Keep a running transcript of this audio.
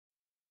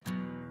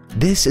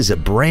This is a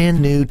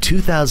brand new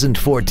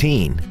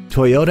 2014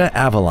 Toyota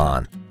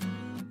Avalon.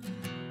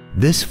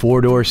 This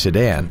four-door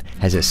sedan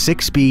has a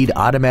 6-speed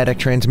automatic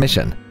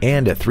transmission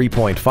and a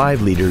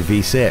 3.5-liter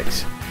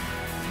V6.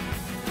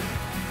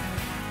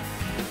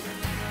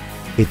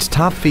 Its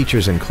top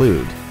features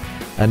include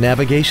a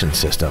navigation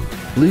system,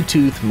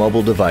 Bluetooth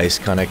mobile device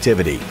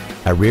connectivity,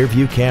 a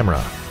rear-view camera,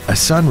 a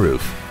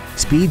sunroof,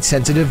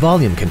 speed-sensitive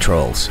volume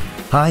controls,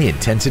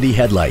 high-intensity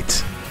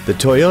headlights, the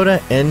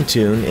Toyota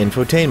N-Tune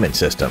infotainment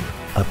system,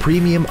 a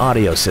premium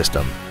audio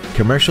system,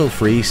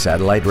 commercial-free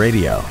satellite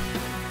radio,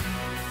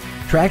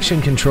 traction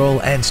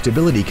control and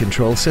stability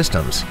control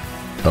systems,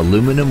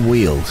 aluminum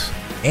wheels,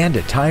 and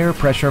a tire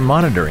pressure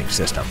monitoring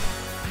system.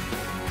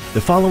 The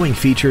following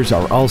features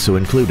are also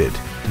included: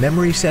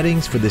 memory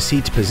settings for the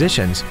seat's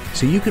positions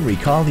so you can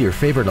recall your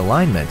favorite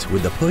alignments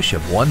with the push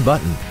of one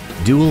button,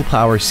 dual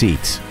power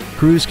seats,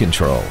 cruise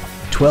control,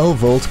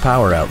 12-volt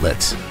power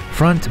outlets,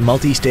 front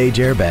multi-stage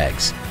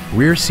airbags,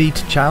 rear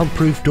seat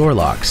child-proof door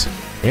locks,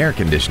 air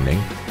conditioning,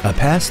 a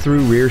pass-through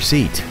rear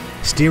seat,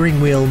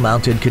 steering wheel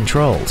mounted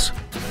controls,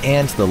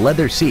 and the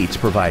leather seats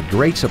provide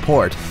great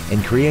support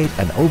and create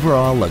an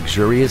overall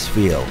luxurious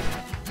feel.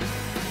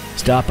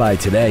 Stop by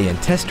today and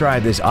test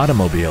drive this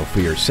automobile for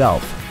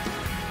yourself.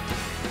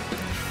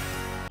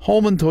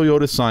 Holman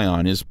Toyota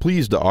Scion is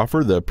pleased to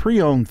offer the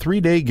pre-owned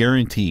 3-day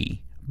guarantee.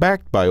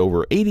 Backed by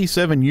over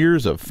 87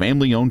 years of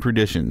family-owned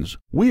traditions,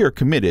 we are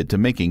committed to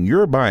making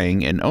your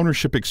buying and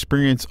ownership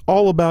experience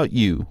all about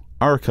you,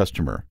 our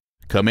customer.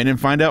 Come in and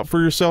find out for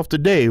yourself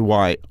today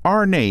why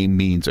our name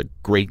means a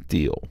great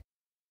deal.